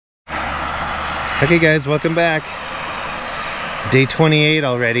Okay guys, welcome back. Day 28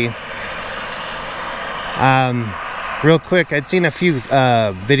 already. Real quick, I'd seen a few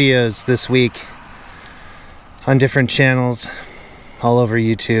videos this week on different channels all over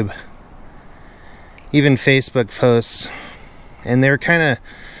YouTube, even Facebook posts, and they were kind of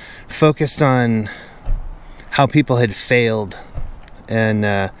focused on how people had failed. And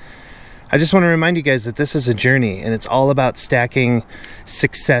I just want to remind you guys that this is a journey and it's all about stacking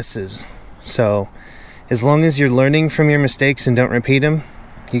successes. So as long as you're learning from your mistakes and don't repeat them,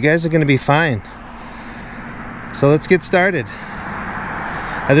 you guys are going to be fine. So let's get started.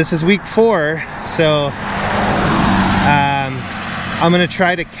 This is week 4, so I'm going to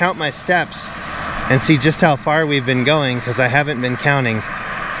try to count my steps and see just how far we've been going, because I haven't been counting,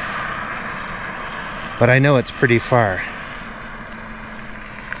 but I know it's pretty far.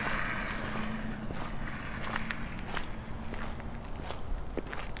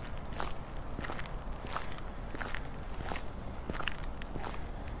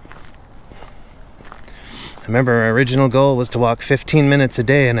 Remember, our original goal was to walk 15 minutes a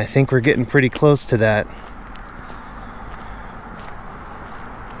day, and I think we're getting pretty close to that.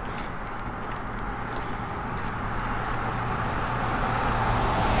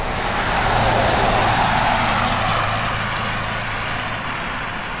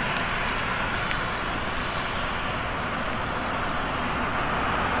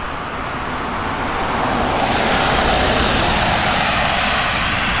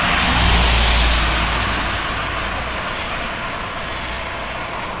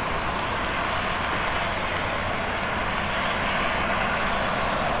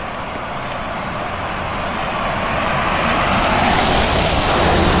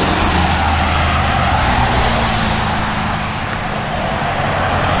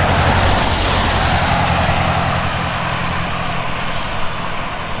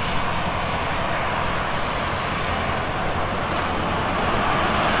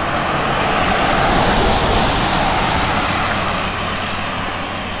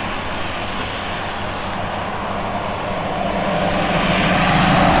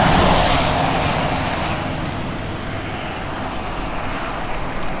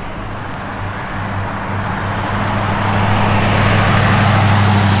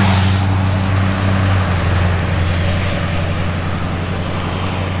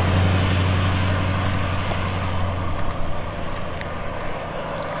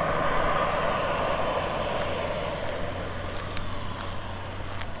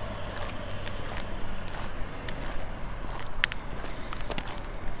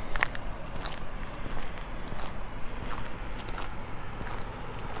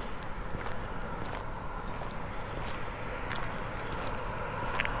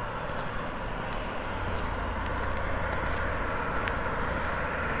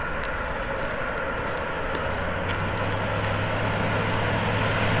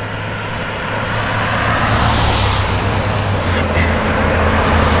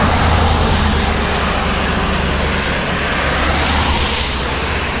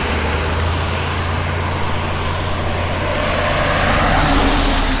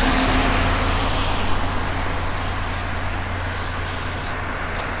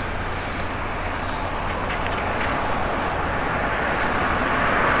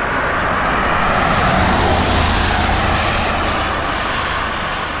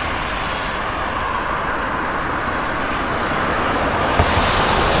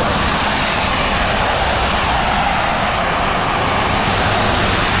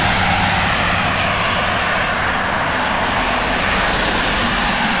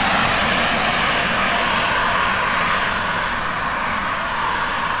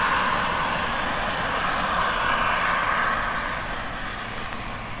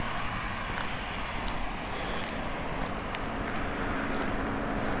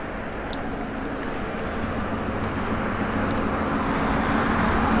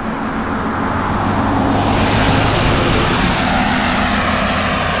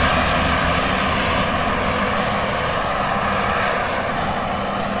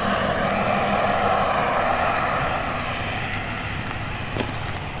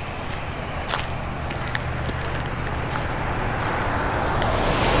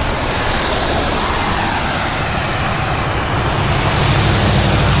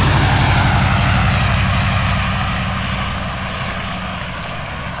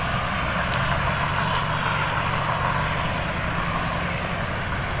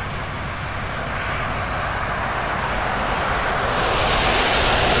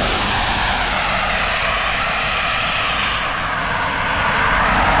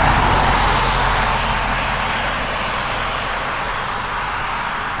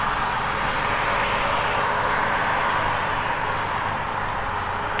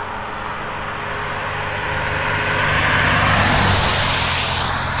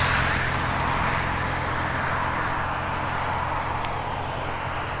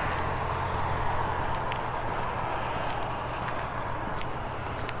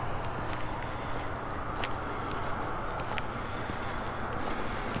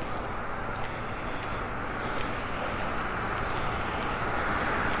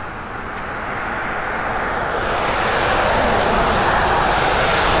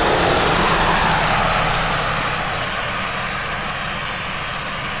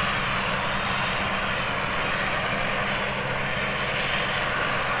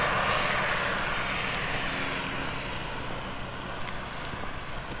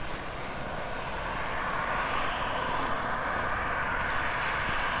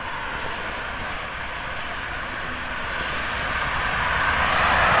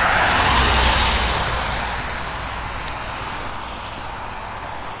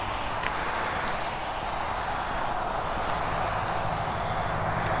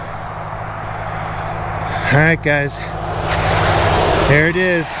 Alright guys, there it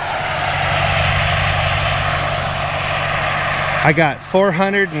is. I got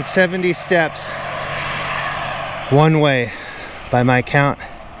 470 steps one way by my count.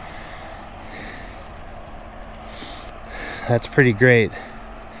 That's pretty great.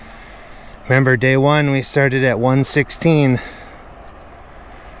 Remember, day one we started at 116,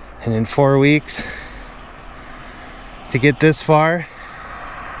 and in 4 weeks to get this far,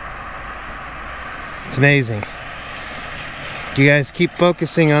 it's amazing. You guys keep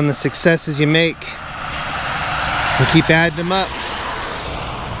focusing on the successes you make and keep adding them up,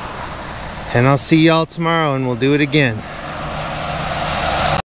 and I'll see y'all tomorrow and we'll do it again.